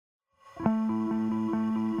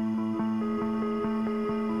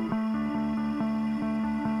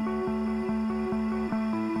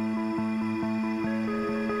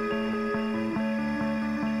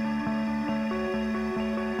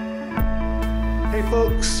Hey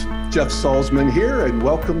folks, Jeff Salzman here, and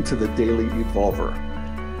welcome to the Daily Evolver.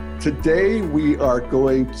 Today we are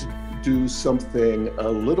going to do something a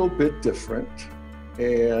little bit different,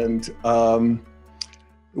 and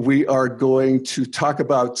we are going to talk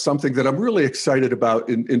about something that I'm really excited about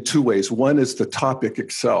in two ways. One is the topic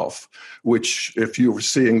itself, which if you were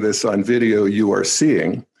seeing this on video, you are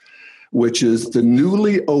seeing, which is the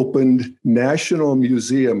newly opened National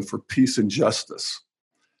Museum for Peace and Justice,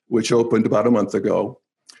 which opened about a month ago.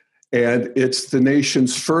 And it's the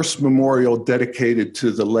nation's first memorial dedicated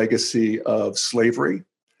to the legacy of slavery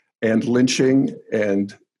and lynching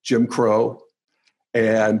and Jim Crow.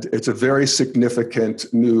 And it's a very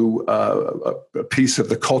significant new piece of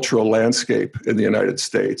the cultural landscape in the United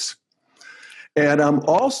States. And I'm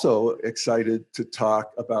also excited to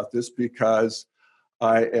talk about this because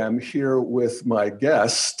I am here with my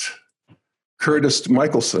guest, Curtis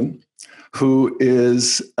Michelson, who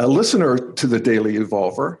is a listener to the Daily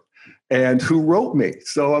Evolver and who wrote me.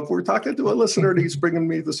 So we're talking to a listener and he's bringing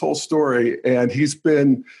me this whole story, and he's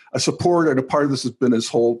been a supporter, and a part of this has been his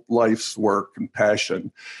whole life's work and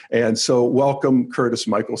passion. And so welcome, Curtis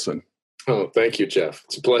Michelson. Oh, thank you, Jeff.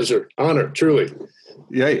 It's a pleasure. Honor, truly.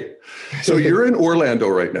 Yay. So you're in Orlando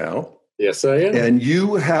right now. Yes, I am. And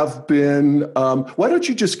you have been, why don't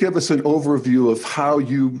you just give us an overview of how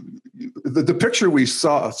the picture we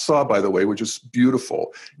saw, by the way, which is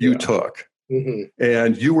beautiful, you took. Mm-hmm.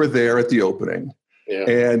 And you were there at the opening. Yeah.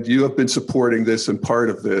 And you have been supporting this and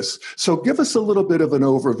part of this. So give us a little bit of an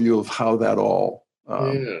overview of how that all...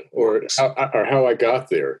 or how I got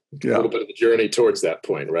there. Yeah. A little bit of the journey towards that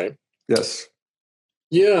point, right? Yes.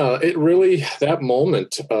 Yeah, it really, that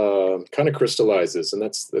moment kind of crystallizes, and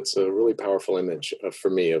that's a really powerful image for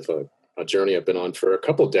me of a journey I've been on for a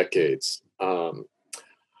couple decades,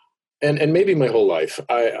 and maybe my whole life.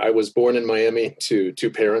 I was born in Miami to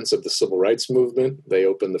two parents of the civil rights movement. They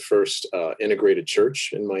opened the first integrated church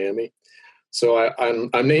in Miami. So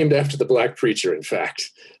I'm named after the Black preacher, in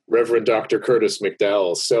fact, Reverend Dr. Curtis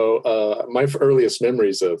McDowell. So my earliest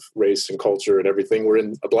memories of race and culture and everything were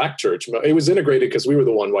in a Black church. It was integrated because we were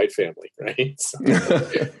the one white family, right? So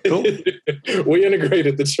we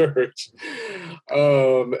integrated the church.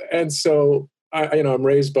 And so I'm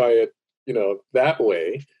raised by it, that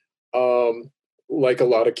way. Like a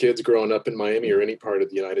lot of kids growing up in Miami or any part of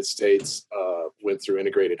the United States, went through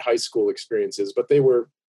integrated high school experiences, but they were,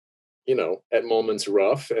 at moments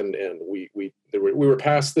rough, and we were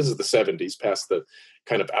past, this is the 70s, past the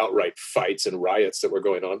kind of outright fights and riots that were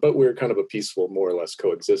going on, but we were kind of a peaceful, more or less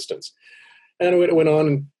coexistence. And it went on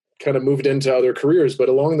and kind of moved into other careers, but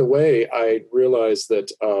along the way, I realized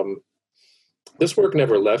that this work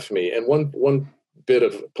never left me. And one bit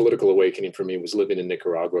of political awakening for me was living in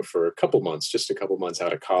Nicaragua for just a couple months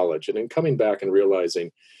out of college, and then coming back and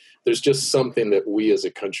realizing there's just something that we as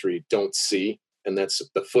a country don't see. And that's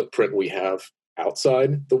the footprint we have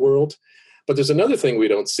outside the world. But there's another thing we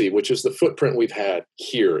don't see, which is the footprint we've had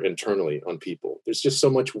here internally on people. There's just so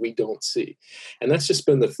much we don't see. And that's just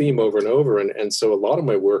been the theme over and over. And so a lot of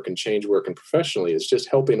my work and change work and professionally is just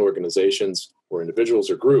helping organizations or individuals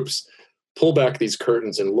or groups pull back these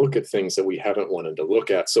curtains and look at things that we haven't wanted to look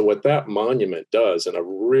at. So what that monument does in a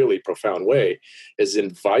really profound way is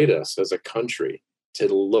invite us as a country to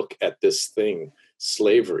look at this thing,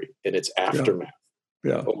 slavery, and its aftermath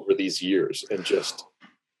over these years, and just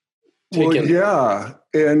take in. Yeah.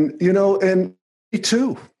 And, and me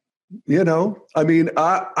too, I mean,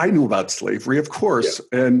 I knew about slavery, of course.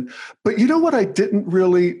 Yeah. But what I didn't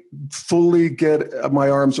really fully get my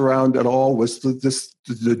arms around at all was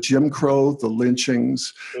the Jim Crow, the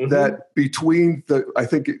lynchings, that between I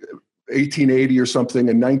think 1880 or something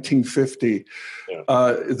and 1950,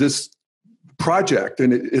 this project,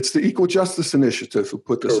 and it's the Equal Justice Initiative who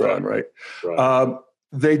put this on, right?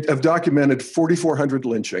 They have documented 4,400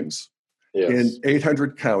 lynchings in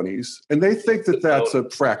 800 counties, and they think that that's a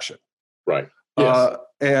fraction, right? Yes.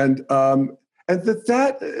 And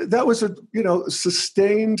that was a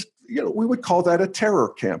sustained, we would call that a terror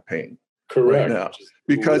campaign, correct? Right now.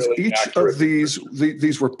 Because really each accurate. Of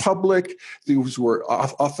these were public, these were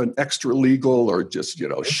often extra legal or just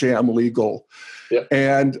sham legal,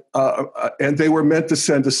 and they were meant to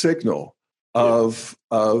send a signal of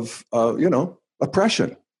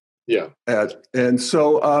oppression. Yeah, and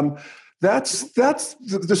so that's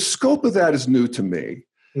the scope of that is new to me,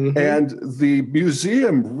 and the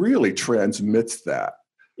museum really transmits that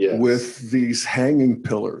with these hanging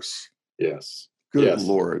pillars. Yes, good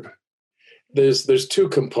Lord. There's two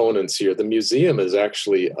components here. The museum is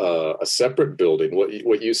actually a separate building.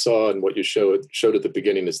 What you saw and what you showed at the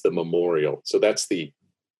beginning is the memorial. So that's the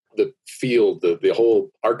the field, the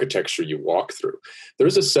whole architecture you walk through.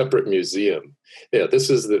 There's a separate museum. Yeah, this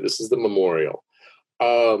is the memorial.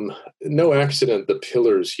 No accident the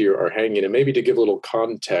pillars here are hanging. And maybe to give a little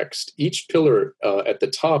context, each pillar at the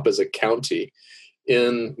top is a county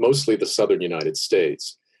in mostly the southern United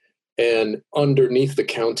States. And underneath the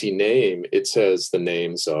county name, it says the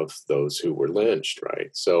names of those who were lynched, right?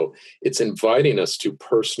 So it's inviting us to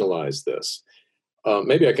personalize this.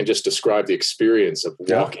 Maybe I can just describe the experience of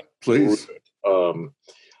walking. Yeah, please.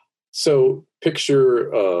 So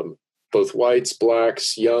picture both whites,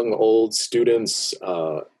 blacks, young, old, students,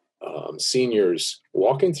 seniors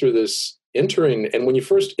walking through this, entering. And when you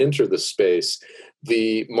first enter the space,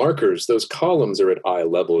 the markers, those columns are at eye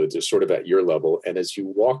level. They're sort of at your level. And as you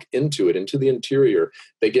walk into it, into the interior,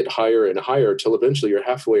 they get higher and higher till eventually you're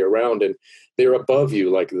halfway around and they're above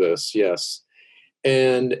you like this. Yes.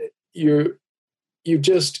 And you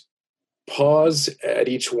just pause at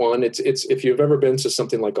each one. It's if you've ever been to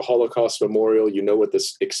something like a Holocaust memorial, you know what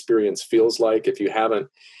this experience feels like. If you haven't,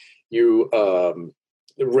 the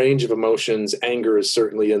range of emotions, anger is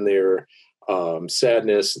certainly in there.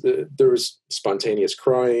 Sadness, there was spontaneous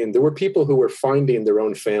crying. There were people who were finding their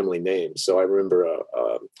own family names. So I remember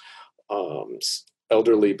a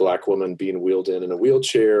elderly black woman being wheeled in a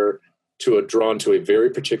wheelchair drawn to a very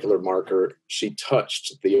particular marker. She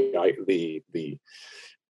touched the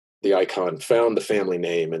icon, found the family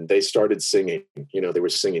name, and they started singing. They were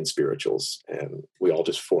singing spirituals, and we all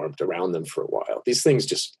just formed around them for a while. These things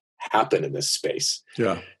just happen in this space.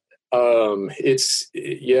 Yeah.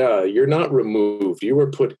 You're not removed. You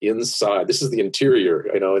were put inside. This is the interior,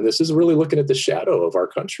 and this is really looking at the shadow of our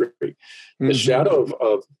country. The shadow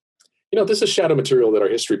of this is shadow material that our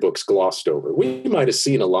history books glossed over. We might have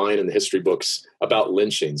seen a line in the history books about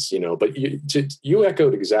lynchings, but you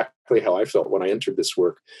echoed exactly how I felt when I entered this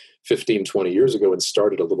work 15, 20 years ago and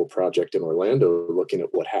started a little project in Orlando looking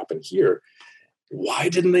at what happened here. Why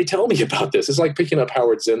didn't they tell me about this? It's like picking up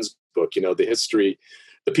Howard Zinn's book,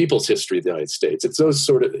 the people's history of the United States. It's those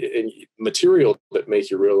sort of material that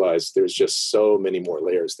make you realize there's just so many more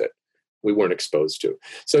layers that we weren't exposed to.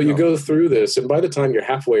 So you go through this, and by the time you're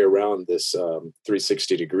halfway around this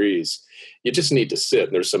 360 degrees, you just need to sit.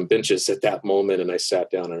 And there's some benches at that moment, and I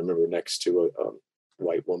sat down, I remember, next to a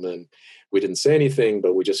white woman. We didn't say anything,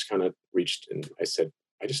 but we just kind of reached, and I said,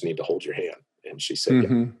 I just need to hold your hand. And she said,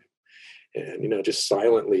 yeah. And, just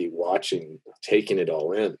silently watching, taking it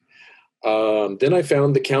all in. Then I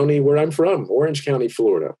found the county where I'm from, Orange County,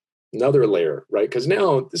 Florida. Another layer, right? Because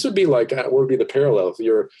now this would be like, what would be the parallel? If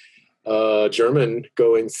you're German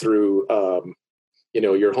going through,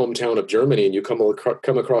 your hometown of Germany, and you come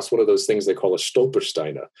across one of those things they call a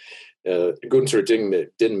Stolpersteine. Gunther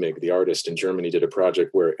Dinmig, the artist in Germany, did a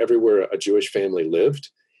project where everywhere a Jewish family lived,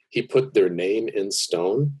 he put their name in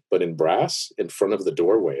stone, but in brass, in front of the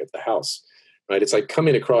doorway of the house. Right? It's like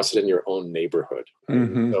coming across it in your own neighborhood.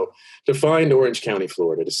 Right? So to find Orange County,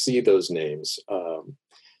 Florida, to see those names,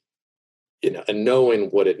 and knowing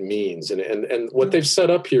what it means, and what they've set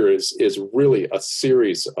up here is really a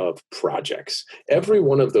series of projects. Every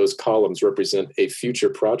one of those columns represent a future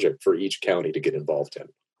project for each county to get involved in.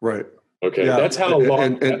 Right. Okay, yeah. That's how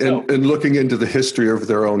long. And looking into the history of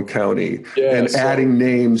their own county, adding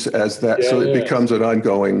names as that, so it becomes an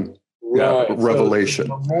ongoing revelation.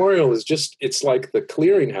 So the memorial is it's like the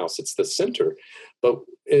clearinghouse. It's the center. But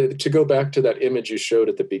to go back to that image you showed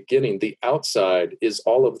at the beginning, the outside is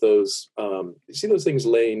all of those, you see those things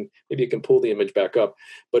laying, maybe you can pull the image back up,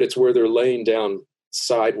 but it's where they're laying down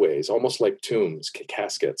sideways, almost like tombs,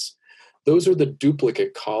 caskets. Those are the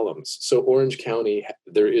duplicate columns. So Orange County,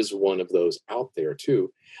 there is one of those out there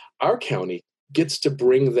too. Our county gets to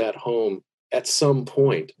bring that home at some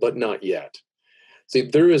point, but not yet. See,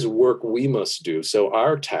 there is work we must do. So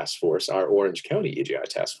our task force, our Orange County EGI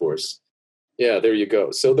task force, there you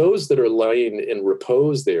go. So those that are lying in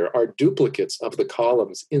repose there are duplicates of the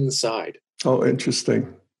columns inside. Oh,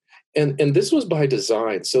 interesting. And this was by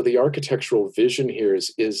design. So the architectural vision here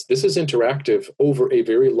is this is interactive over a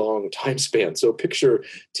very long time span. So picture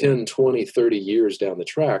 10, 20, 30 years down the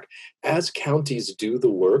track. As counties do the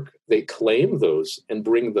work, they claim those and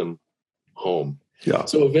bring them home. Yeah.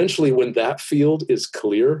 So eventually when that field is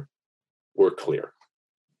clear, we're clear.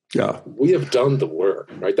 Yeah. We have done the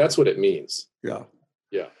work, right? That's what it means. Yeah.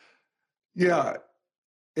 Yeah. Yeah.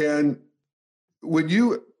 And when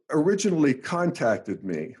you originally contacted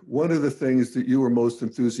me, one of the things that you were most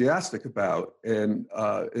enthusiastic about, and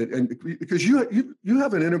because you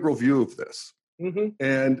have an integral view of this,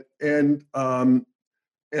 and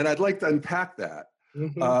I'd like to unpack that.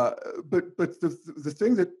 But the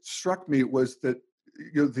thing that struck me was that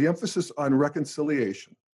the emphasis on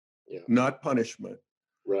reconciliation, Yeah. not punishment.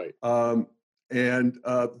 Right. And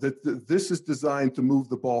this is designed to move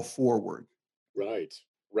the ball forward. Right.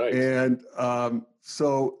 Right. And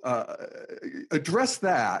so address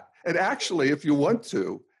that. And actually, if you want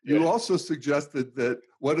to, you also suggested that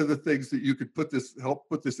one of the things that you could help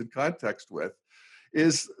put this in context with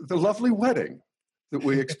is the lovely wedding that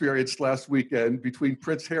we experienced last weekend between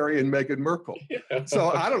Prince Harry and Meghan Markle. Yeah. So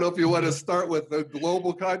I don't know if you want to start with the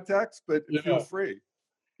global context, but feel free.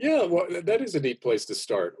 Yeah, well, that is a neat place to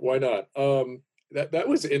start. Why not? That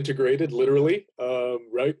was integrated, literally,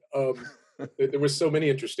 right? There were so many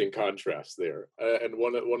interesting contrasts there, and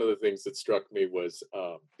one of the things that struck me was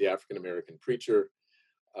the African American preacher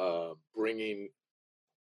bringing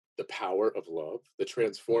the power of love, the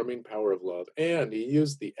transforming power of love, and he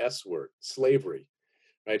used the S word, slavery.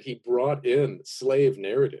 Right? He brought in slave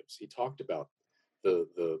narratives. He talked about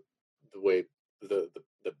the way the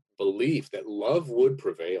belief that love would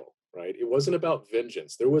prevail. Right? It wasn't about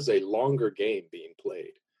vengeance. There was a longer game being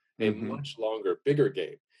played, a much longer, bigger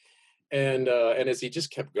game. And as he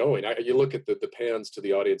just kept going, you look at the pans to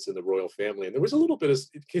the audience and the royal family, and there was a little bit of,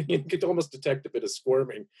 you could almost detect a bit of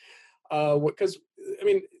squirming, because I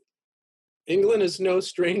mean, England is no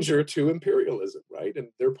stranger to imperialism, right? And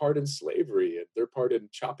their part in slavery, and their part in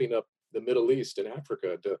chopping up the Middle East and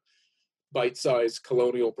Africa to bite-sized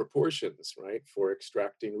colonial proportions, right, for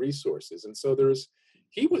extracting resources. And so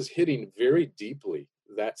he was hitting very deeply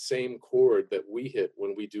that same chord that we hit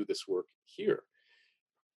when we do this work here.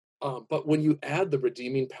 But when you add the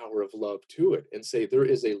redeeming power of love to it and say there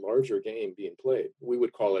is a larger game being played, we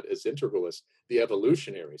would call it, as integralists, the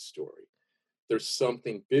evolutionary story. There's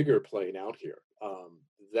something bigger playing out here.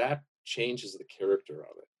 That changes the character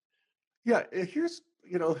of it. Yeah, here's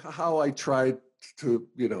how I tried to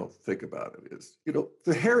think about it is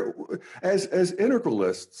as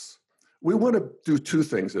integralists, we want to do two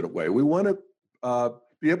things in a way. We want to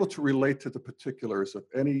be able to relate to the particulars of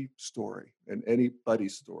any story and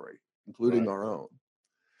anybody's story, including our own.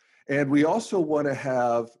 And we also want to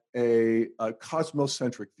have a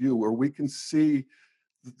cosmocentric view where we can see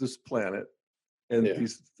this planet and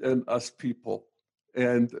and us people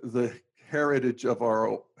and the heritage of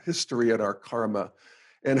our history and our karma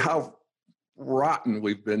and how rotten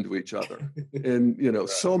we've been to each other in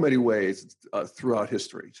so many ways throughout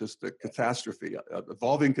history. Just a catastrophe,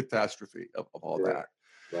 evolving catastrophe of all that.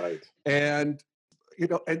 Right. And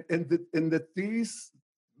that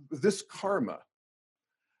this karma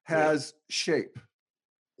has shape.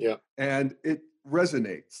 Yeah. And it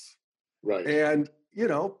resonates. Right. And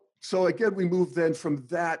so again, we move then from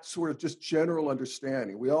that sort of just general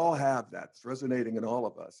understanding. We all have that. It's resonating in all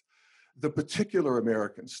of us. The particular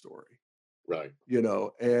American story. Right.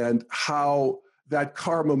 And how that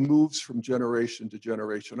karma moves from generation to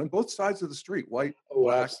generation on both sides of the street, white,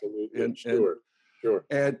 black, absolutely. And sure.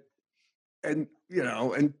 And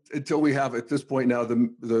until we have at this point now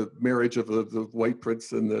the marriage of the white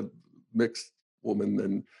prince and the mixed woman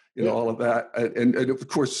and all of that, and of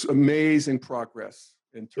course amazing progress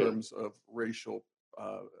in terms of racial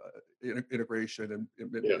integration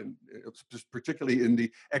and just particularly in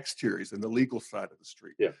the exteriors and the legal side of the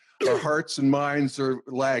street. Yeah. Our hearts and minds are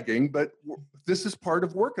lagging, but this is part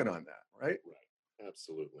of working on that, right? Right.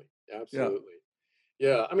 Absolutely.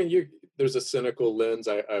 Yeah. I mean, there's a cynical lens.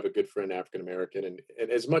 I have a good friend, African American, and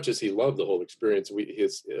as much as he loved the whole experience,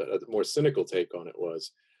 his more cynical take on it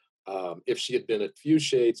was, if she had been a few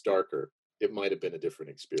shades darker, it might have been a different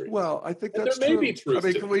experience. Well, I think that's true. May be truth. I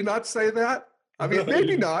mean, can we not say that? I mean,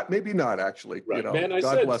 maybe not actually. Right. Man, I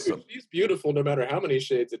said she's beautiful no matter how many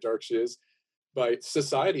shades of dark she is. By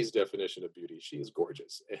society's definition of beauty, she is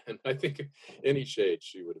gorgeous. And I think any shade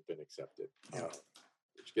she would have been accepted.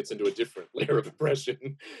 Which gets into a different layer of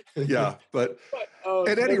oppression. but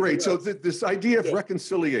at any rate, so this idea of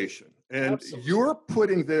reconciliation, and you're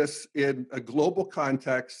putting this in a global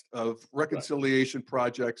context of reconciliation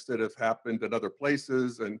projects that have happened in other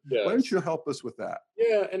places, and why don't you help us with that?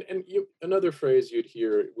 Yeah, and another phrase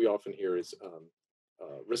we often hear is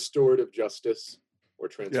restorative justice or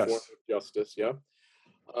transformative justice. Yeah.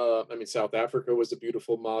 I mean, South Africa was a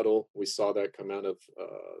beautiful model. We saw that come out of,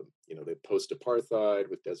 the post-apartheid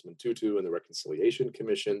with Desmond Tutu and the reconciliation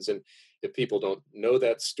commissions. And if people don't know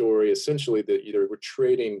that story, essentially we're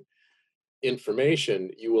trading information.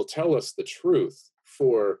 You will tell us the truth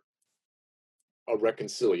for a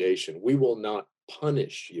reconciliation. We will not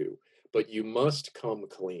punish you, but you must come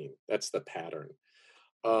clean. That's the pattern.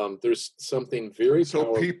 There's something very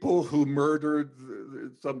powerful. So people who murdered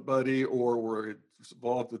somebody or were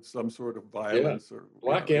involved in some sort of violence or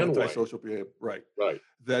black and antisocial behavior, right,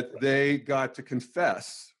 that they got to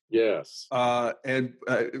confess Yes. and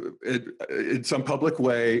in some public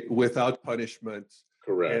way without punishment.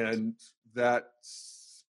 Correct. And that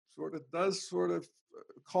sort of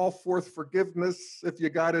call forth forgiveness if you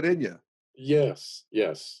got it in you. Yes,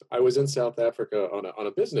 yes. I was in South Africa on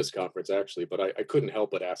a business conference actually, but I couldn't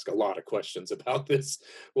help but ask a lot of questions about this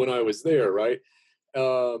when I was there, right?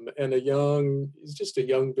 And he's just a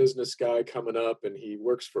young business guy coming up, and he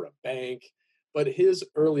works for a bank. But his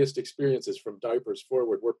earliest experiences from diapers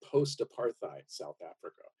forward were post-apartheid South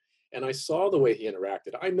Africa, and I saw the way he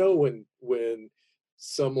interacted. I know when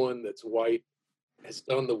someone that's white has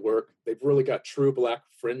done the work. They've really got true black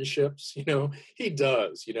friendships. He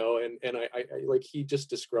does. And I like he just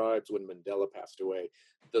describes when Mandela passed away,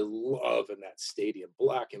 the love in that stadium,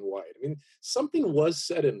 black and white. I mean, something was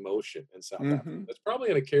set in motion in South Africa. Mm-hmm. That's probably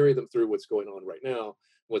going to carry them through what's going on right now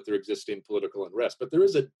with their existing political unrest. But there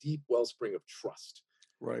is a deep wellspring of trust.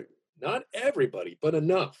 Right. Not everybody, but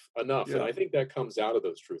enough. And Yeah. I think that comes out of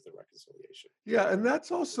those truth and reconciliation. Yeah, and that's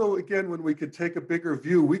also, again, when we could take a bigger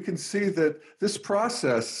view, we can see that this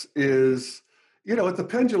process is, the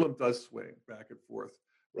pendulum does swing back and forth,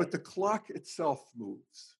 but Right. the clock itself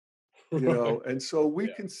moves, Right. and so we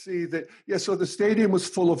Yeah. can see that, so the stadium was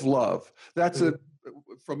full of love. That's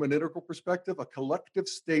from an integral perspective, a collective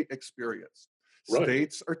state experience. Right.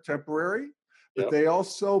 States are temporary, but Yep. they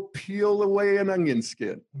also peel away an onion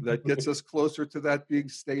skin that gets us closer to that being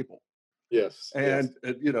stable. Yes. And,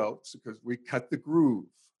 yes. because we cut the groove.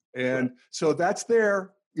 And Right. so that's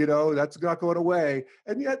there, that's not going away.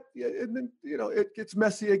 And yet, and then, it gets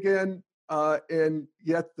messy again. And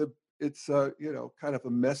yet it's, kind of a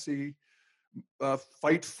messy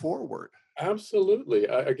fight forward. Absolutely.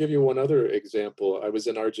 I'll give you one other example. I was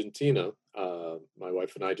in Argentina. My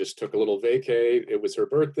wife and I just took a little vacay. It was her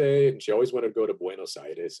birthday, and she always wanted to go to Buenos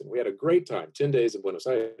Aires. And we had a great time, 10 days in Buenos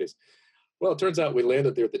Aires. Well, it turns out we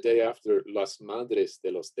landed there the day after Las Madres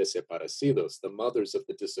de los Desaparecidos, the mothers of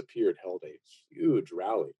the disappeared, held a huge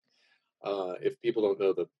rally. If people don't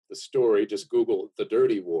know the story, just Google the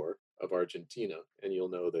Dirty War of Argentina, and you'll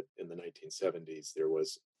know that in the 1970s there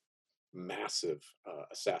was massive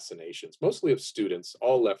assassinations, mostly of students,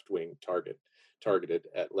 all left-wing targeted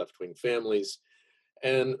at left-wing families,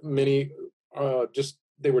 and many just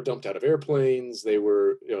they were dumped out of airplanes. They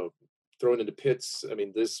were thrown into pits. I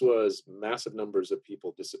mean, this was massive numbers of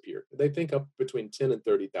people disappeared. They think up between 10 and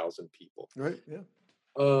 30,000 people. Right. Yeah.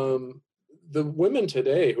 The women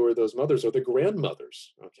today who are those mothers are the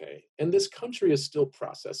grandmothers. Okay. And this country is still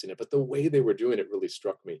processing it, but the way they were doing it really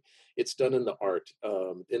struck me. It's done in the art.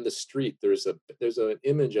 In the street, there's an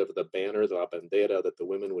image of the banner, the bandera that the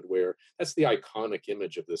women would wear. That's the iconic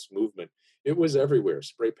image of this movement. It was everywhere,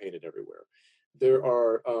 spray painted everywhere. There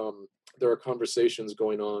are conversations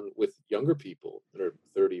going on with younger people that are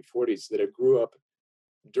 30, 40s that have grew up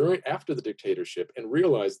after the dictatorship and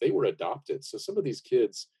realized they were adopted. So some of these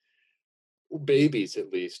kids, babies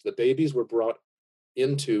at least, the babies were brought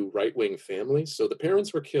into right-wing families. So the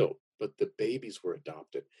parents were killed, but the babies were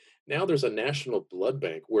adopted. Now there's a national blood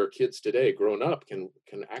bank where kids today, grown up, can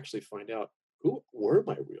actually find out who were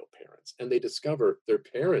my real parents. And they discover their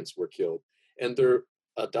parents were killed and their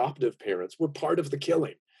adoptive parents were part of the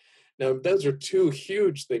killing. Now, those are two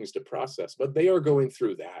huge things to process, but they are going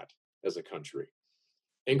through that as a country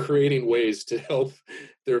and creating ways to help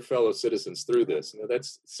their fellow citizens through this. Now,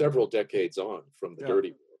 that's several decades on from the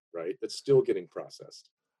dirty war, right? That's still getting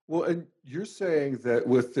processed. Well, and you're saying that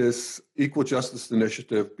with this equal justice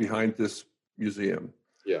initiative behind this museum,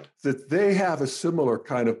 that they have a similar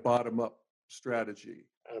kind of bottom-up strategy.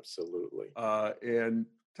 Absolutely. And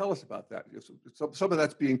tell us about that. Some of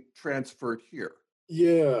that's being transferred here.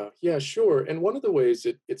 Yeah, sure. And one of the ways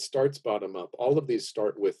it starts bottom up, all of these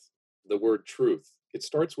start with the word truth. It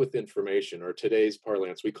starts with information, or today's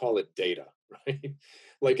parlance, we call it data, right?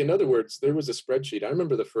 Like, in other words, there was a spreadsheet. I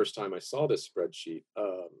remember the first time I saw this spreadsheet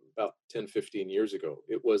about 10, 15 years ago.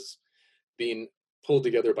 It was being pulled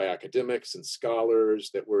together by academics and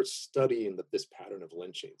scholars that were studying this pattern of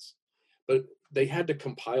lynchings. But they had to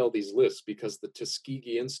compile these lists because the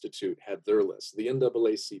Tuskegee Institute had their list. The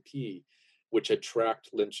NAACP, which had tracked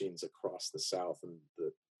lynchings across the South in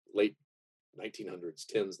the late 1900s,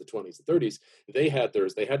 10s, the 20s, the 30s, they had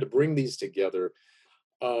theirs. They had to bring these together.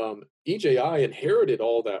 EJI inherited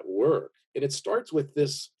all that work, and it starts with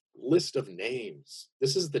this list of names.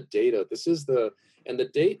 This is the data. This is the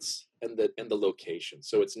dates and the location.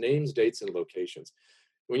 So it's names, dates, and locations.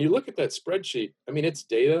 When you look at that spreadsheet, I mean, it's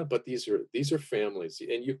data, but these are families,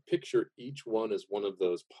 and you picture each one as one of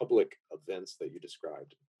those public events that you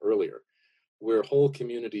described earlier, where whole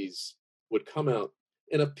communities would come out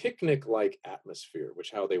in a picnic-like atmosphere,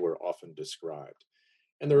 which how they were often described.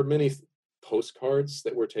 And there were many postcards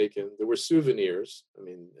that were taken. There were souvenirs. I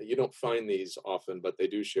mean, you don't find these often, but they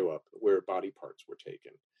do show up where body parts were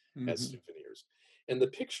taken as souvenirs. And the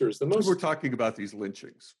pictures, the most... We're talking about these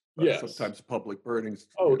lynchings, yes, sometimes public burnings.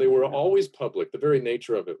 Oh, they were always public. The very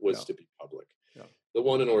nature of it was to be public. Yeah. The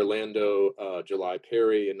one in Orlando, July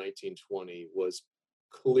Perry in 1920, was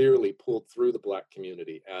clearly pulled through the Black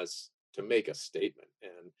community as to make a statement.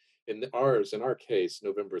 And in our case,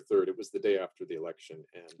 November 3rd, it was the day after the election.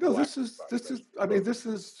 And no, this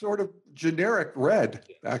is sort of generic red,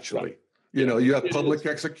 actually. Right. You have public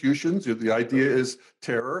executions. The idea is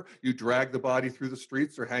terror. You drag the body through the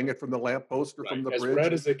streets or hang it from the lamppost or from the bridge. As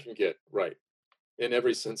red as it can get, right, in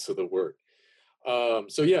every sense of the word.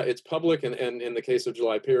 So yeah, it's public. And in the case of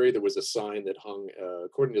July Perry, there was a sign that hung,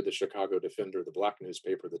 according to the Chicago Defender, the Black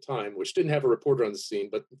newspaper at the time, which didn't have a reporter on the scene,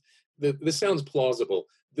 but this sounds plausible.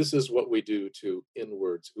 This is what we do to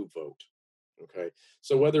N-words who vote. Okay,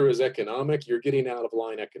 so whether it's economic, you're getting out of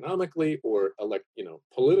line economically, or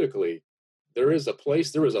politically, there is a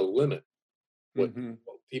place, there is a limit what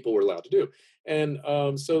people were allowed to do. And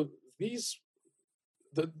so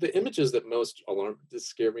the images that most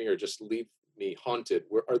scare me or just leave me haunted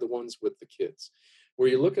are the ones with the kids, where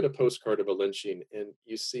you look at a postcard of a lynching and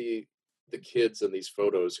you see the kids in these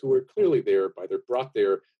photos who are clearly there brought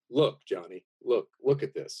there. Look, Johnny, look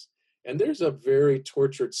at this. And there's a very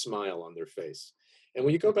tortured smile on their face. And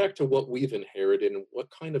when you go back to what we've inherited and what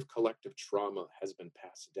kind of collective trauma has been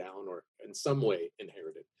passed down or in some way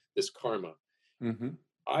inherited, this karma,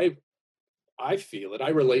 I feel it. I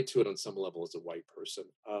relate to it on some level as a white person.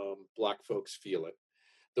 Black folks feel it.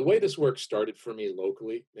 The way this work started for me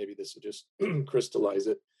locally, maybe this will just crystallize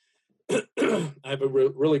it. I have a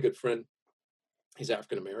really good friend. He's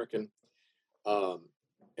African-American.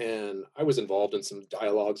 And I was involved in some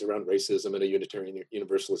dialogues around racism in a Unitarian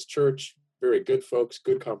Universalist church. Very good folks,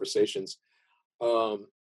 good conversations,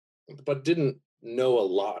 but didn't know a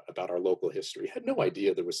lot about our local history. Had no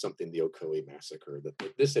idea there was something, the Ocoee Massacre,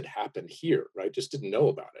 that this had happened here, right? Just didn't know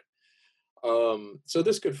about it. So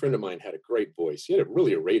this good friend of mine had a great voice. He had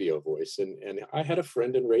a radio voice, and I had a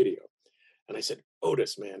friend in radio. And I said,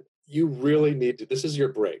 Otis, man, you really need to, this is your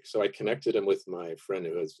break. So I connected him with my friend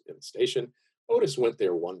who was in the station. Otis went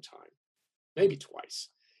there one time, maybe twice,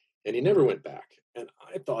 and he never went back. And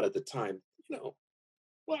I thought at the time, well,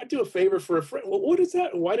 I'd do a favor for a friend. Well, what is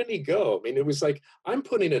that? Why didn't he go? I mean, it was like, I'm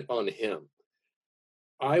putting it on him.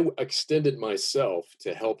 I extended myself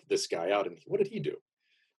to help this guy out. And what did he do?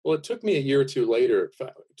 Well, it took me a year or two later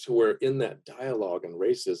to where in that dialogue and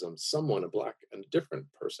racism, someone, black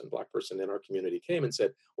person in our community came and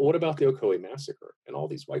said, well, what about the Ocoee Massacre? And all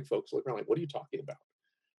these white folks look around like, what are you talking about?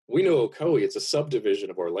 We know Ocoee, it's a subdivision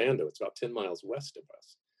of Orlando. It's about 10 miles west of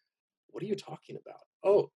us. What are you talking about?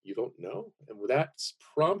 Oh, you don't know? And that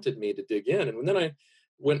prompted me to dig in. And then I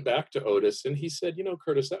went back to Otis and he said,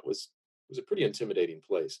 Curtis, it was a pretty intimidating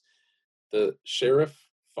place. The sheriff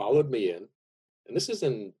followed me in, and this is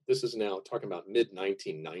now talking about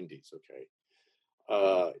mid-1990s, okay?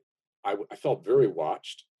 I felt very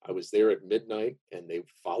watched. I was there at midnight and they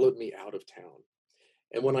followed me out of town.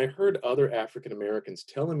 And when I heard other African Americans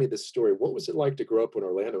telling me this story, what was it like to grow up in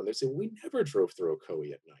Orlando? And they said, we never drove through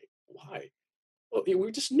Ocoee at night. Why? Well,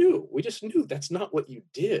 we just knew. That's not what you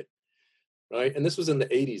did, right? And this was in the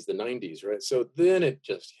 80s, the 90s, right? So then it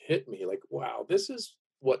just hit me like, wow, this is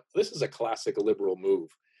a classic liberal move.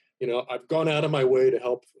 I've gone out of my way to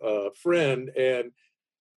help a friend and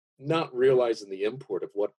not realizing the import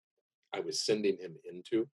of what I was sending him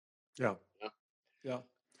into. Yeah.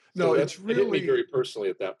 No, so it hit me very personally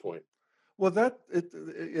at that point. Well,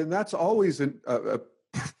 and that's always an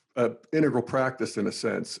integral practice in a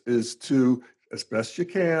sense, is to, as best you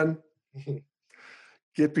can,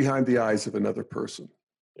 get behind the eyes of another person.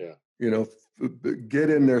 Yeah. Get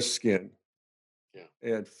in their skin. Yeah.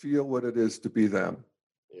 And feel what it is to be them.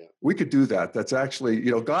 Yeah. We could do that. That's actually,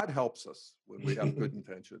 God helps us when we have good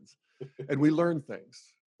intentions, and we learn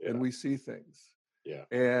things and we see things. Yeah.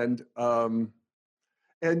 And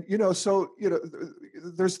there's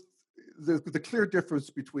the clear difference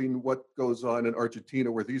between what goes on in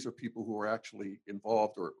Argentina, where these are people who are actually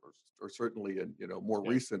involved or certainly in, more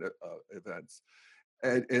recent events.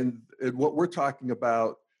 And what we're talking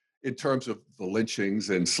about in terms of the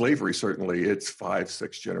lynchings and slavery, certainly it's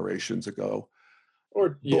 5-6 generations ago.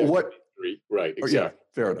 But what, 3, right. Exactly.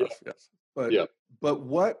 Fair enough. Yes. But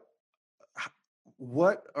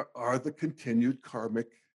what are the continued karmic,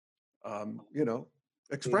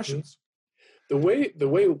 expressions? The way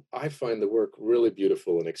I find the work really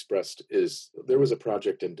beautiful and expressed is there was a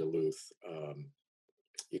project in Duluth.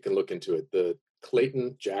 You can look into it.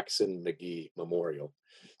 Clayton Jackson McGee Memorial.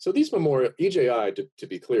 So these memorial, EJI, to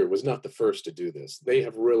be clear, was not the first to do this. They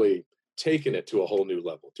have really taken it to a whole new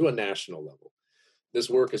level, to a national level. This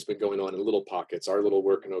work has been going on in little pockets, our little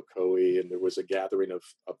work in Ocoee, and there was a gathering of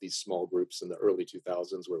these small groups in the early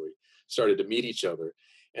 2000s where we started to meet each other.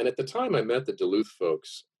 And at the time I met the Duluth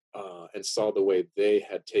folks and saw the way they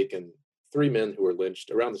had taken 3 men who were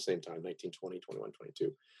lynched around the same time, 1920, 21,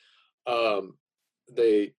 22.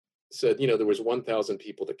 They said, there was 1,000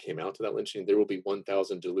 people that came out to that lynching. There will be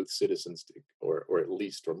 1,000 Duluth citizens, or at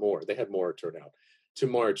least, or more. They had more turnout to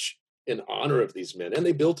march in honor of these men. And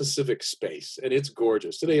they built a civic space, and it's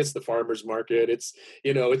gorgeous. Today it's the farmer's market. It's,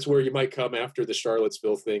 it's where you might come after the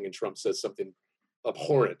Charlottesville thing and Trump says something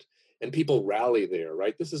abhorrent and people rally there,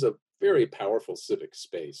 right? This is a very powerful civic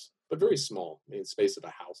space, but very small, space of a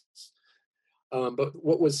house. But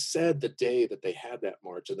what was said the day that they had that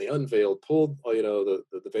march and they pulled,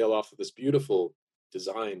 the veil off of this beautiful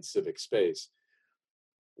designed civic space,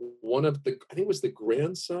 I think it was the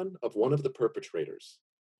grandson of one of the perpetrators.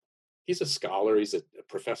 He's a scholar, he's a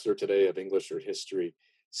professor today of English or history,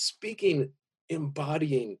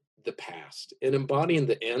 embodying the past and embodying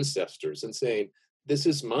the ancestors and saying, this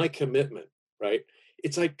is my commitment, right?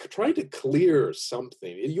 It's like trying to clear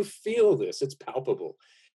something. You feel this, it's palpable.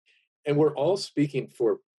 And we're all speaking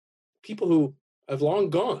for people who have long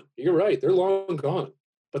gone. You're right, they're long gone.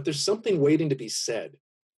 But there's something waiting to be said.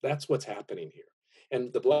 That's what's happening here.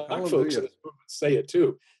 And the Black folks in this movement say it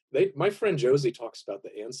too. My friend Josie talks about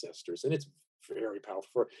the ancestors, and it's very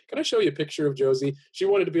powerful. Can I show you a picture of Josie? She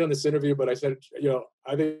wanted to be on this interview, but I said,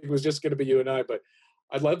 I think it was just going to be you and I, but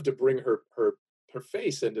I'd love to bring her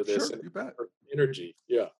face into this. Sure, and you bet. Her energy.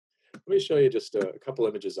 Yeah. Let me show you just a couple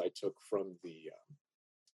images I took from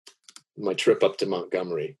my trip up to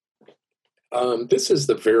Montgomery. This is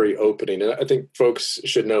the very opening, and I think folks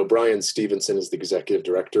should know Brian Stevenson is the executive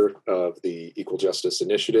director of the Equal Justice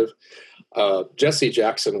Initiative. Jesse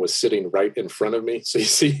Jackson was sitting right in front of me, so you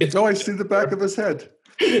see it. Oh, I see the back of his head.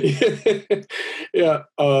 Yeah.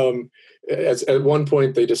 At one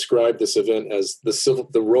point, they described this event as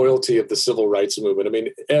the royalty of the civil rights movement. I mean,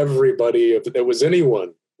 everybody, if there was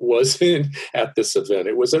anyone, was at this event.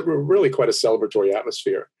 It was really quite a celebratory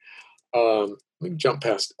atmosphere. Let me jump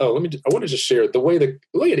past. I want to just share the way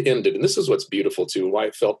it ended, and this is what's beautiful too, why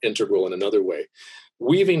it felt integral in another way.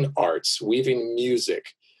 Weaving arts, weaving music,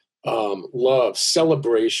 love,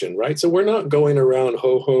 celebration, right? So we're not going around,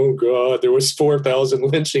 oh God, there was 4,000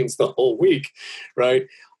 lynchings the whole week, right?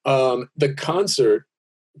 The concert,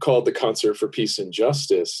 called the Concert for Peace and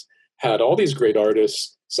Justice, had all these great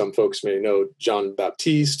artists. Some folks may know John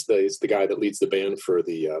Baptiste, the guy that leads the band for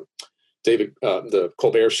the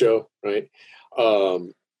Colbert Show, right?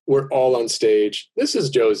 We're all on stage. This is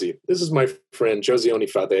Josie. This is my friend, Josiane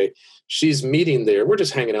Fade. She's meeting there. We're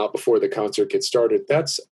just hanging out before the concert gets started.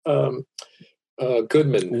 That's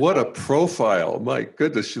Goodman. What a profile. My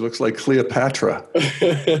goodness, she looks like Cleopatra.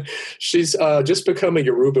 She's just become a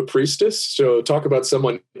Yoruba priestess. So talk about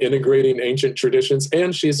someone integrating ancient traditions.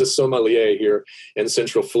 And she's a sommelier here in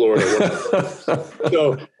Central Florida.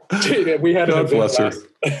 So we had an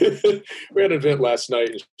event last night,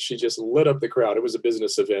 and she just lit up the crowd. It was a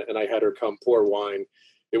business event, and I had her come pour wine.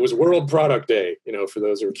 It was World Product Day, for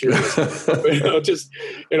those who are curious.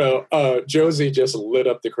 But, Josie just lit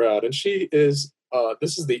up the crowd, and she is.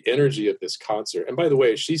 This is the energy of this concert. And by the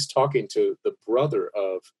way, she's talking to the brother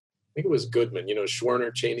of, I think it was Goodman.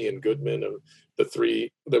 Schwerner, Cheney, and Goodman, of the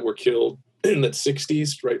 3 that were killed in the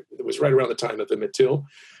 60s. Right, it was right around the time of Emmett Till.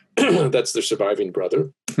 That's the surviving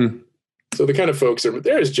brother. So the kind of folks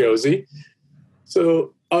there's Josie.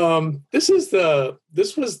 So this was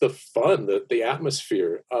the fun, the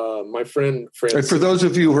atmosphere. My friend Francis. For those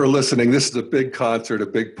of you who are listening, this is a big concert, a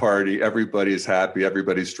big party. Everybody's happy.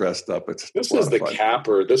 Everybody's dressed up. This is the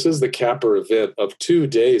capper. This is the capper event of 2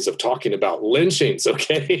 days of talking about lynchings.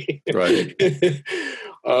 Okay, right.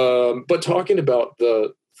 But talking about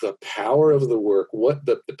the power of the work, what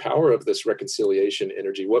the power of this reconciliation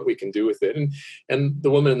energy, what we can do with it. And the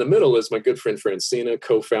woman in the middle is my good friend Francina,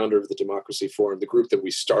 co-founder of the Democracy Forum, the group that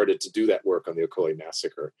we started to do that work on the Ocoee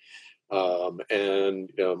Massacre. And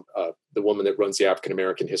the woman that runs the African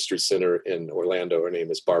American History Center in Orlando, her name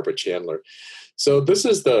is Barbara Chandler. So this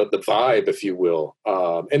is the vibe, if you will.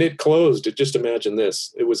 And it closed, just imagine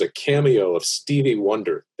this. It was a cameo of Stevie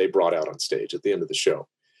Wonder they brought out on stage at the end of the show.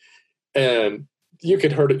 And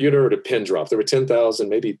you'd heard a pin drop. There were 10,000,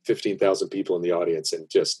 maybe 15,000 people in the audience. And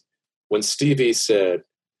just when Stevie said,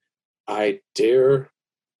 I dare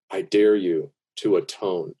you to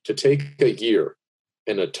atone, to take a year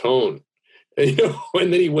and atone And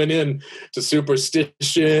then he went in to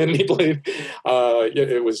superstition. He played.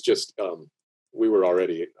 It was just we were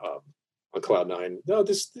already on cloud nine. No,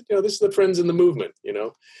 this is the friends in the movement.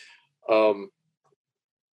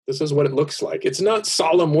 This is what it looks like. It's not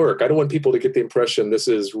solemn work. I don't want people to get the impression this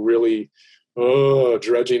is really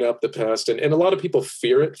dredging up the past. And a lot of people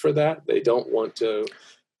fear it for that. They don't want to.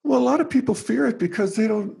 Well, a lot of people fear it because they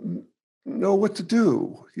don't know what to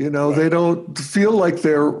do. Right. They don't feel like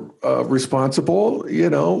they're responsible,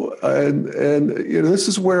 and this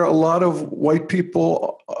is where a lot of white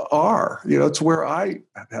people are. It's where I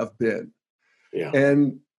have been. Yeah.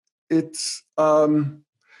 And it's, when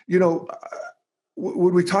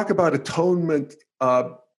we talk about atonement,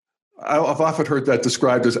 I've often heard that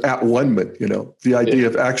described as at-one-ment, the idea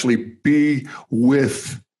of actually be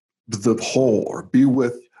with the whole or be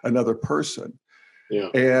with another person. Yeah.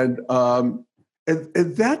 And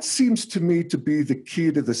that seems to me to be the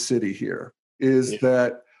key to the city here, is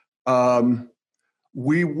that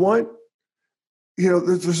we want,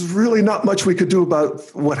 there's really not much we could do about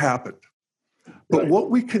what happened. But what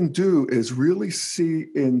we can do is really see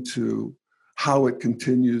into how it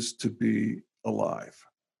continues to be alive.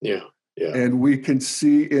 Yeah. Yeah. And we can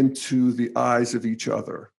see into the eyes of each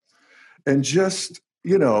other. And just,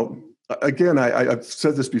 again, I've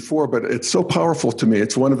said this before, but it's so powerful to me.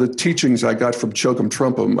 It's one of the teachings I got from Chogyam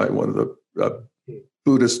Trungpa, one of the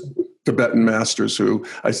Buddhist Tibetan masters who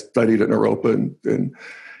I studied at Naropa.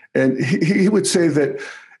 And he would say that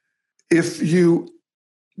if you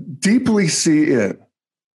deeply see in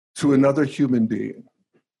to another human being,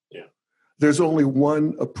 there's only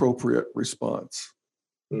one appropriate response.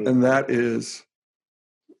 And that is,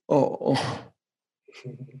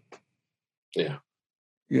 Yeah.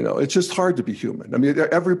 It's just hard to be human. I mean,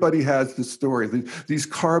 everybody has this story. These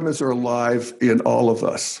karmas are alive in all of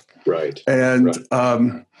us. Right. And,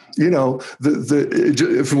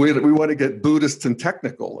 if we want to get Buddhist and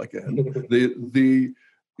technical again, the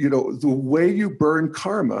way you burn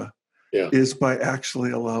karma is by actually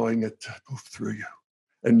allowing it to move through you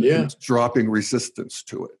and dropping resistance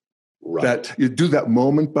to it. Right. That you do that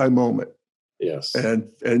moment by moment. Yes.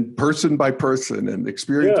 And person by person and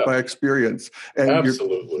experience by experience. And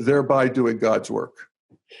absolutely. You're thereby doing God's work.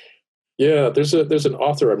 Yeah, there's an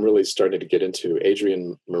author I'm really starting to get into,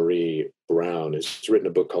 Adrienne Marie Brown. She's written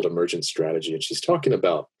a book called Emergent Strategy, and she's talking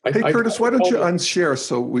about... Hey, Curtis, why don't you unshare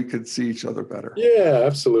so we could see each other better? Yeah,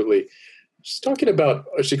 absolutely. She's talking about...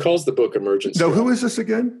 She calls the book Emergent Strategy. No, who is this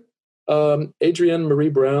again? Adrienne Marie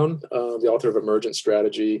Brown, the author of Emergent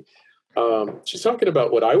Strategy. She's talking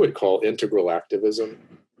about what I would call integral activism.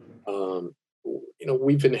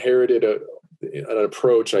 We've inherited an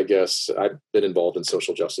approach, I guess. I've been involved in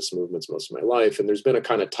social justice movements most of my life, and there's been a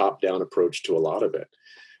kind of top-down approach to a lot of it.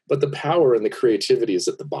 But the power and the creativity is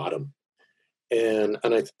at the bottom. And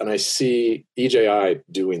I see EJI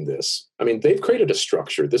doing this. I mean, they've created a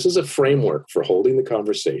structure. This is a framework for holding the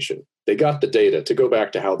conversation. They got the data to go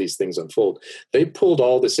back to how these things unfold. They pulled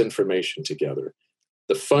all this information together.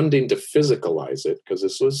 The funding to physicalize it, because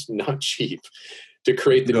this was not cheap, to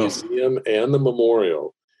create the museum and the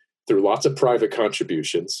memorial through lots of private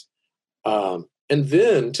contributions. And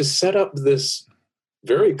then to set up this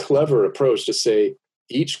very clever approach to say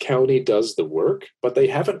each county does the work, but they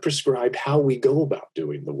haven't prescribed how we go about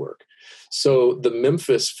doing the work. So the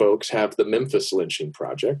Memphis folks have the Memphis Lynching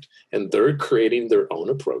Project, and they're creating their own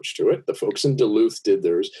approach to it. The folks in Duluth did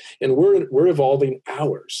theirs, and we're evolving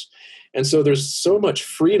ours. And so there's so much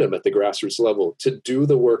freedom at the grassroots level to do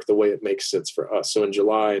the work the way it makes sense for us. So in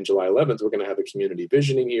July 11th, we're going to have a community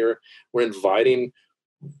visioning here. We're inviting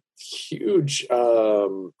huge, a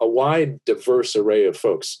wide, diverse array of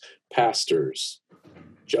folks, pastors,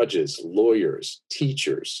 judges, lawyers,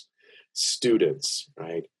 teachers, students,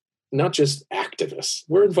 right? Not just activists.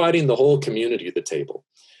 We're inviting the whole community to the table.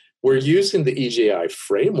 We're using the EJI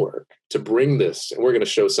framework to bring this, and we're going to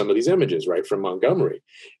show some of these images, right, from Montgomery.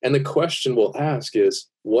 And the question we'll ask is,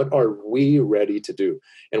 what are we ready to do?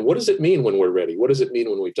 And what does it mean when we're ready? What does it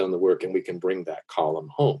mean when we've done the work and we can bring that column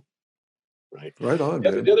home, right? Right on,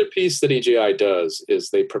 man. The other piece that EJI does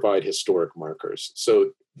is they provide historic markers.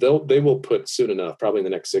 So they will put soon enough, probably in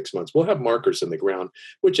the next 6 months, we'll have markers in the ground,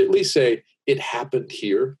 which at least say it happened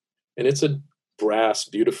here. And it's a brass,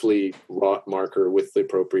 beautifully wrought marker with the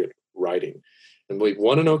appropriate writing. And we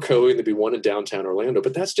want in Ocoee, and there'll be one in downtown Orlando,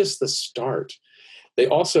 but that's just the start. They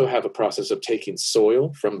also have a process of taking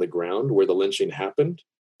soil from the ground where the lynching happened.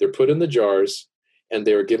 They're put in the jars, and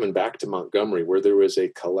they're given back to Montgomery, where there is a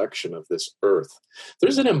collection of this earth.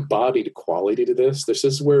 There's an embodied quality to this. This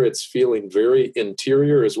is where it's feeling very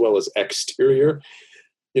interior as well as exterior.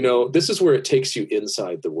 This is where it takes you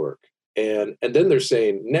inside the work. And then they're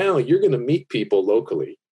saying, now you're going to meet people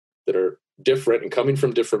locally that are different and coming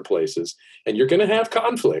from different places, and you're going to have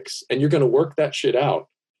conflicts, and you're going to work that shit out,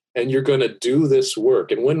 and you're going to do this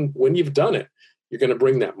work. And when you've done it, you're going to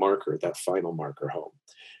bring that marker, that final marker home.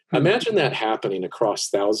 Imagine that happening across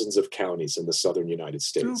thousands of counties in the southern United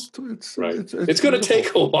States. Right? It's going to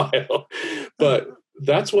take a while, but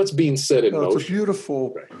that's what's being set in motion. It's a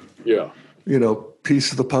beautiful, yeah,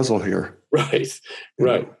 piece of the puzzle here. Right.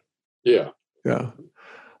 Yeah.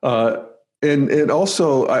 And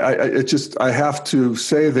also, I have to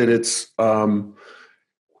say that it's, from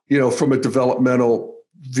a developmental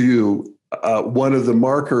view, one of the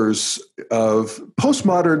markers of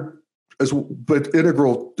postmodern, but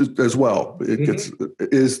integral as well,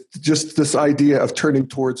 is just this idea of turning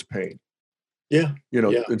towards pain. Yeah.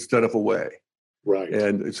 Instead of away. Right.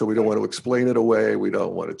 And so we don't want to explain it away. We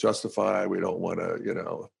don't want to justify. We don't want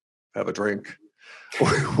to, have a drink. We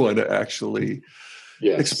want to actually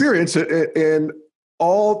experience it. And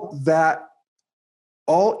all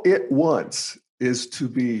it wants is to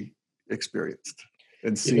be experienced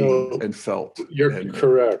and seen and felt. You're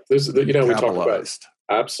correct. We talk about,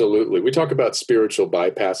 absolutely. We talk about spiritual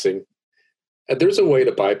bypassing. And there's a way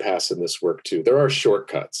to bypass in this work too. There are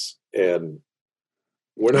shortcuts, and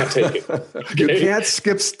we're not taking. Okay? You can't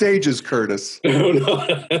skip stages, Curtis.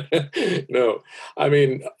 No. I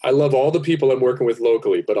mean, I love all the people I'm working with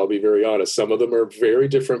locally, but I'll be very honest. Some of them are very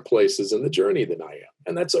different places in the journey than I am,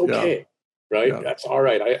 and that's okay, right? Yeah. That's all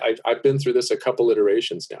right. I've been through this a couple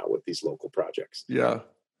iterations now with these local projects. Yeah,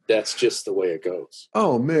 that's just the way it goes.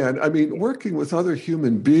 Oh man, I mean, working with other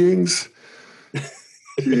human beings.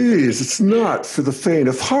 Jeez, it's not for the faint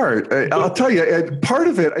of heart. I'll tell you, and part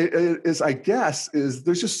of it is, I guess, is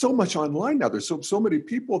there's just so much online now. There's so many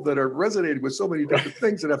people that are resonating with so many different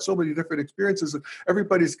things and have so many different experiences. And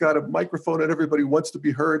everybody's got a microphone, and everybody wants to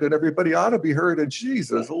be heard, and everybody ought to be heard. And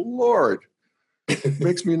Jesus, Lord,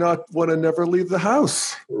 makes me not want to never leave the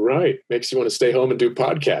house. Right. Makes you want to stay home and do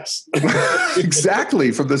podcasts.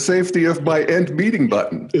 Exactly. From the safety of my end meeting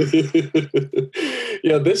button.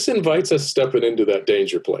 Yeah. This invites us stepping into that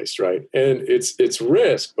danger place, right? And it's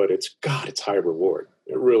risk, but it's high reward.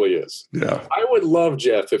 It really is. Yeah. I would love,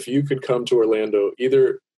 Jeff, if you could come to Orlando,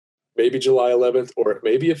 either maybe July 11th or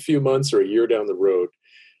maybe a few months or a year down the road,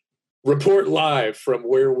 report live from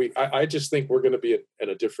where I just think we're going to be in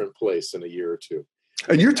a different place in a year or two.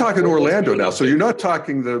 And you're talking Orlando now, so you're not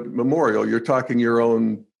talking the memorial, you're talking your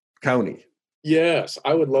own county. Yes,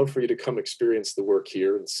 I would love for you to come experience the work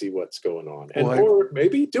here and see what's going on. Or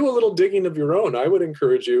maybe do a little digging of your own. I would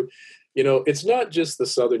encourage you, it's not just the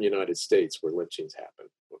southern United States where lynchings happen,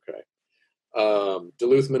 okay?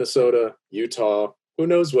 Duluth, Minnesota, Utah, who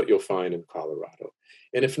knows what you'll find in Colorado.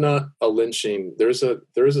 And if not a lynching, there's a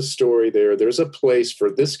story there. There's a place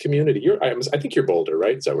for this community. I think you're Boulder,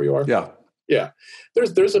 right? Is that where you are? Yeah. Yeah.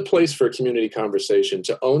 There's a place for a community conversation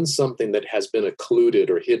to own something that has been occluded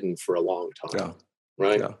or hidden for a long time. Yeah.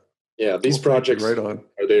 Right? Yeah. These projects are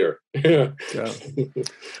there. Yeah.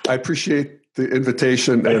 I appreciate the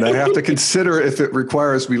invitation, and I have to consider if it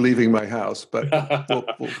requires me leaving my house, but I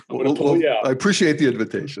appreciate the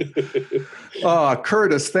invitation.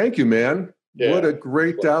 Curtis, thank you, man. Yeah. What a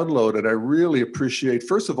great download. And I really appreciate,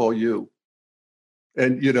 first of all, you.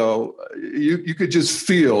 And, you could just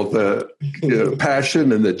feel the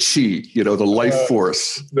passion and the chi, the life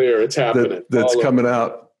force. There, it's happening. That's coming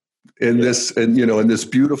out in this, and, in this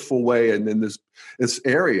beautiful way, and in this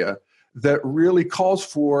area that really calls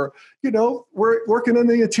for, we're working on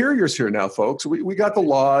the interiors here now, folks. We got the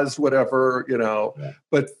laws, whatever,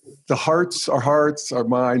 but the hearts, our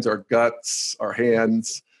minds, our guts, our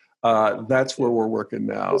hands, that's where we're working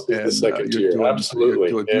now. This is the second year. Absolutely.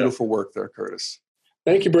 You're doing beautiful work there, Curtis.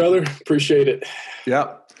 Thank you, brother. Appreciate it.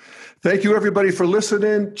 Yeah. Thank you, everybody, for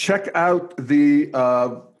listening. Check out the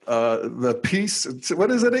piece. What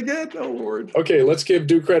is it again? Oh, Lord. Okay, let's give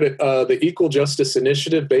due credit. The Equal Justice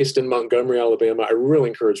Initiative, based in Montgomery, Alabama. I really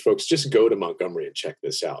encourage folks, just go to Montgomery and check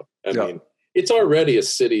this out. I mean, it's already a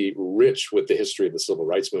city rich with the history of the civil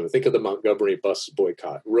rights movement. Think of the Montgomery bus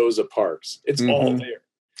boycott, Rosa Parks. It's all there.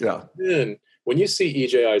 Yeah. Then when you see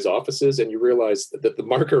EJI's offices and you realize that the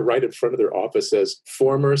marker right in front of their office says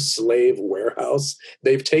former slave warehouse,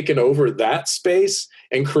 they've taken over that space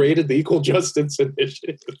and created the Equal Justice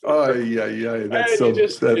Initiative. Oh, yeah.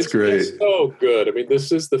 That's great. It's so good. I mean,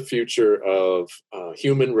 this is the future of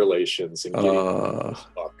human relations and getting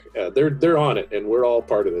they're on it, and we're all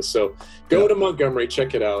part of this. So go to Montgomery,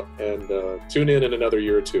 check it out, and tune in another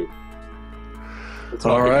year or two.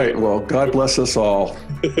 All right. Well, God bless us all.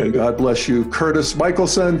 And God bless you. Curtis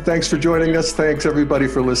Michelson, thanks for joining us. Thanks, everybody,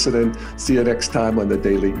 for listening. See you next time on the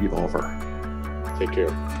Daily Evolver. Take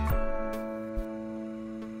care.